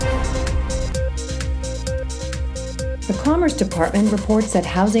The Commerce Department reports that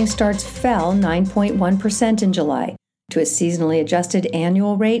housing starts fell 9.1% in July to a seasonally adjusted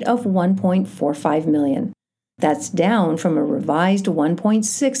annual rate of 1.45 million. That's down from a revised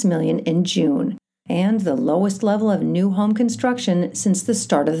 1.6 million in June, and the lowest level of new home construction since the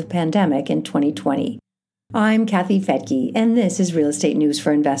start of the pandemic in 2020. I'm Kathy Fettke, and this is Real Estate News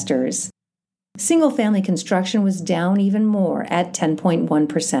for Investors. Single-family construction was down even more at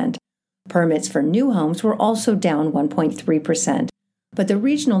 10.1%. Permits for new homes were also down 1.3%, but the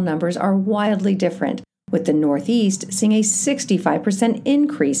regional numbers are wildly different, with the Northeast seeing a 65%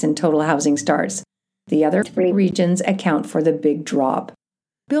 increase in total housing starts. The other three regions account for the big drop.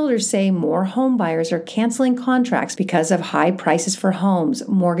 Builders say more home buyers are canceling contracts because of high prices for homes,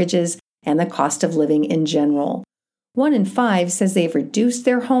 mortgages, and the cost of living in general. 1 in 5 says they've reduced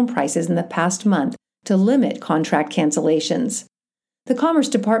their home prices in the past month to limit contract cancellations. The Commerce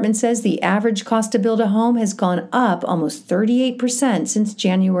Department says the average cost to build a home has gone up almost 38% since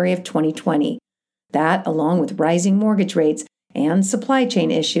January of 2020. That, along with rising mortgage rates and supply chain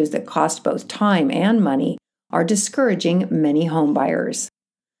issues that cost both time and money, are discouraging many home buyers.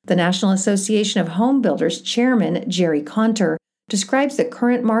 The National Association of Home Builders chairman Jerry Conter describes the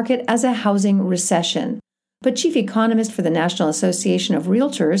current market as a housing recession. But chief economist for the National Association of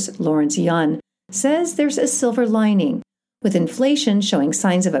Realtors, Lawrence Yun, says there's a silver lining. With inflation showing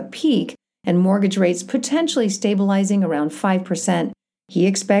signs of a peak and mortgage rates potentially stabilizing around 5%, he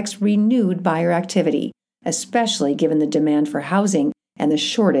expects renewed buyer activity, especially given the demand for housing and the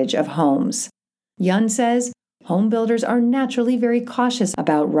shortage of homes. Yun says home builders are naturally very cautious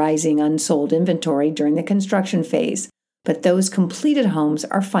about rising unsold inventory during the construction phase, but those completed homes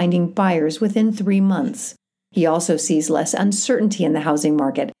are finding buyers within 3 months. He also sees less uncertainty in the housing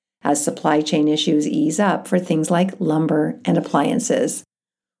market as supply chain issues ease up for things like lumber and appliances.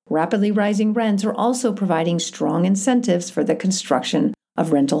 Rapidly rising rents are also providing strong incentives for the construction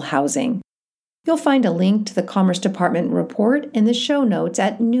of rental housing. You'll find a link to the Commerce Department report in the show notes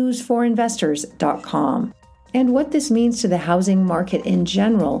at newsforinvestors.com. And what this means to the housing market in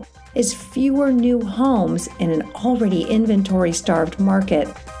general is fewer new homes in an already inventory-starved market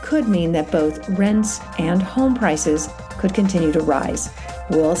could mean that both rents and home prices could continue to rise.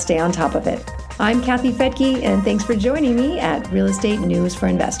 We'll stay on top of it. I'm Kathy Fettke, and thanks for joining me at Real Estate News for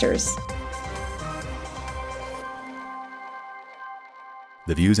Investors.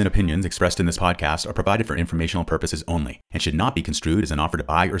 The views and opinions expressed in this podcast are provided for informational purposes only and should not be construed as an offer to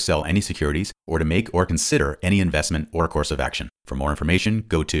buy or sell any securities or to make or consider any investment or course of action. For more information,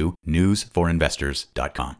 go to newsforinvestors.com.